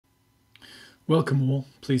Welcome all.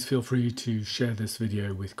 Please feel free to share this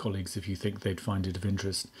video with colleagues if you think they'd find it of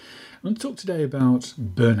interest. I want to talk today about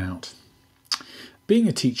burnout. Being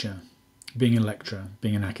a teacher, being a lecturer,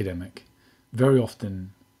 being an academic very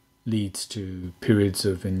often leads to periods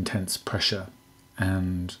of intense pressure,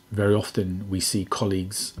 and very often we see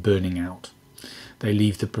colleagues burning out. They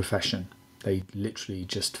leave the profession. They literally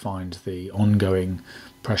just find the ongoing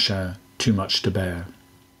pressure too much to bear.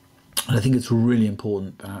 And I think it's really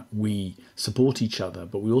important that we support each other,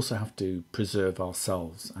 but we also have to preserve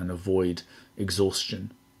ourselves and avoid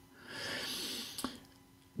exhaustion.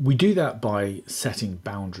 We do that by setting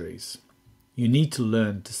boundaries. You need to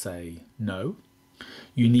learn to say no.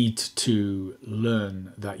 You need to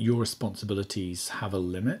learn that your responsibilities have a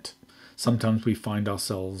limit. Sometimes we find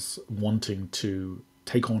ourselves wanting to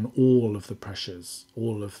take on all of the pressures,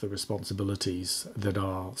 all of the responsibilities that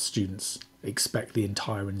our students expect the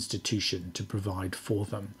entire institution to provide for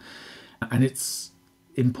them. And it's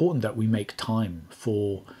important that we make time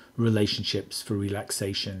for relationships, for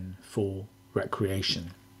relaxation, for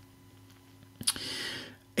recreation.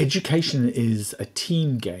 Education is a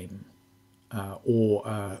team game or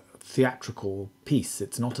a theatrical piece.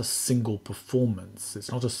 It's not a single performance.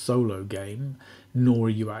 It's not a solo game, nor are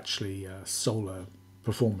you actually a solo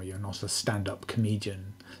performer. You're not a stand-up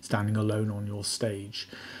comedian standing alone on your stage.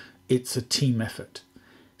 It's a team effort.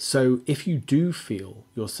 So if you do feel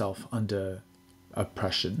yourself under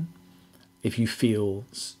oppression, if you feel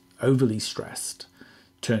overly stressed,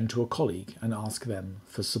 turn to a colleague and ask them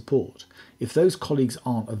for support. If those colleagues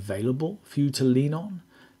aren't available for you to lean on,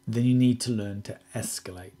 then you need to learn to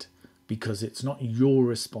escalate, because it's not your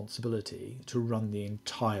responsibility to run the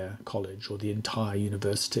entire college or the entire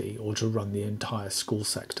university or to run the entire school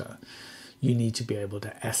sector. You need to be able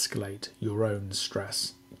to escalate your own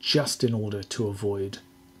stress just in order to avoid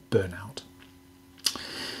burnout.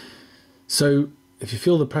 So if you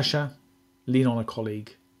feel the pressure, lean on a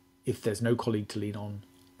colleague. If there's no colleague to lean on,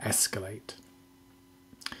 escalate.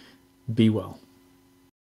 Be well.